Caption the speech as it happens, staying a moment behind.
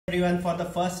Everyone, for the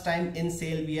first time in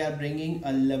sale we are bringing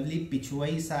a lovely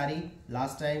Pichwai sari.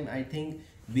 Last time, I think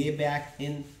way back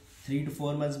in 3 to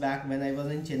 4 months back when I was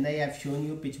in Chennai, I have shown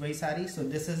you Pichwai sari. So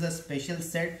this is a special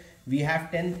set. We have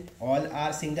 10, all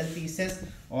are single pieces,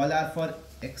 all are for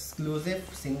exclusive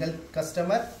single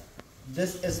customer.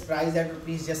 This is priced at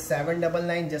rupees just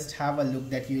 799. Just have a look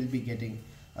that you will be getting.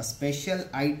 A special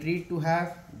eye treat to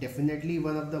have, definitely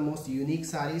one of the most unique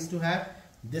saris to have.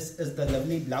 This is the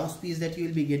lovely blouse piece that you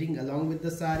will be getting along with the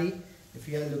sari. If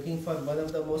you are looking for one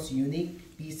of the most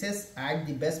unique pieces at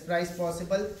the best price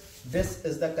possible, this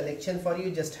is the collection for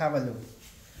you. Just have a look.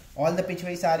 All the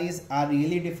Pichwai saris are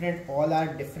really different. All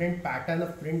are different pattern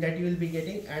of print that you will be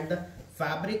getting, and the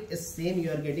fabric is same.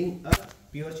 You are getting a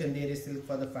pure Chanderi silk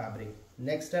for the fabric.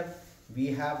 Next up, we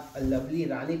have a lovely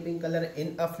Rani pink color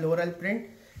in a floral print.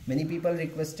 Many people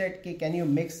requested, can you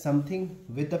mix something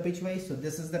with the Pichwai? So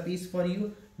this is the piece for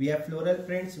you. We have floral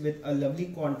prints with a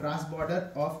lovely contrast border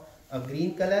of a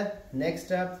green color.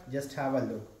 Next up, just have a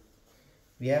look.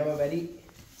 We have a very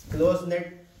close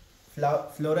knit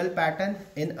floral pattern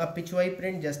in a Pichwai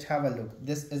print. Just have a look.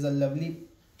 This is a lovely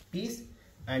piece,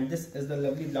 and this is the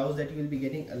lovely blouse that you will be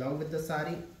getting along with the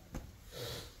sari.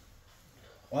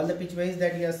 All the Pichwais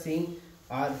that you are seeing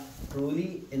are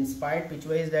truly inspired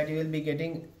Pichwais that you will be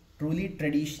getting, truly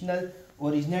traditional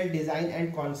original design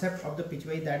and concept of the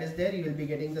Pichwai that is there. You will be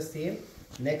getting the same.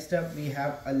 Next up, we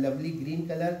have a lovely green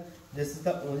color. This is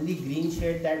the only green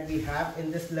shade that we have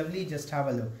in this lovely. Just have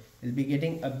a look. You'll be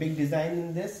getting a big design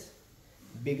in this,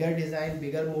 bigger design,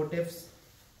 bigger motifs.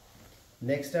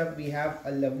 Next up, we have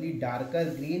a lovely darker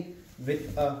green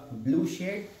with a blue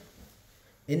shade.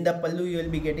 In the pallu, you will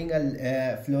be getting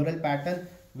a floral pattern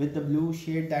with the blue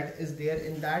shade that is there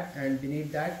in that, and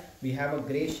beneath that we have a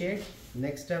gray shade.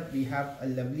 Next up, we have a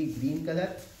lovely green color.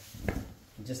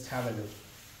 Just have a look.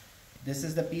 This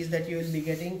is the piece that you will be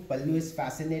getting. Pallu is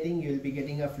fascinating. You will be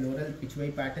getting a floral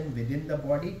Pichwai pattern within the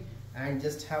body, and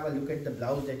just have a look at the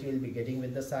blouse that you will be getting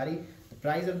with the sari. The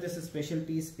price of this special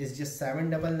piece is just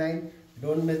 799.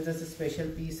 Don't miss this special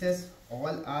pieces.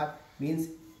 All are means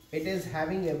it is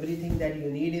having everything that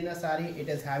you need in a sari. It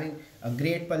is having a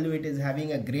great pallu, it is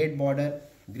having a great border,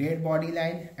 great body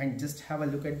line, and just have a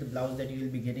look at the blouse that you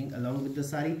will be getting along with the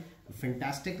sari. A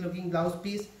fantastic looking blouse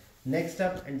piece. Next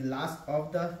up and last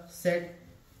of the set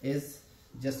is,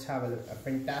 just have a look, a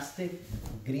fantastic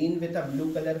green with a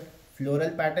blue color floral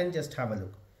pattern. Just have a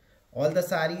look. All the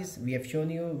saris we have shown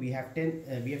you, we have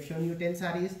shown you 10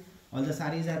 saris. All the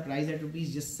saris are priced at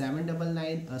rupees just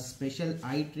 799. A special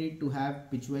eye treat to have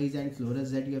Pichwais and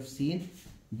florals that you have seen.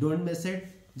 Don't miss it.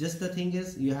 Just the thing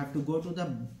is, you have to go to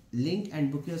the link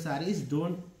and book your saris.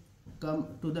 Don't come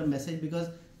to the message, because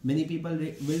many people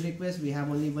will request. We have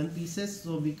only one pieces,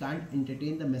 so we can't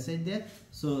entertain the message there.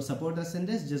 So support us in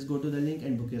this. Just go to the link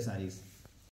and book your saris.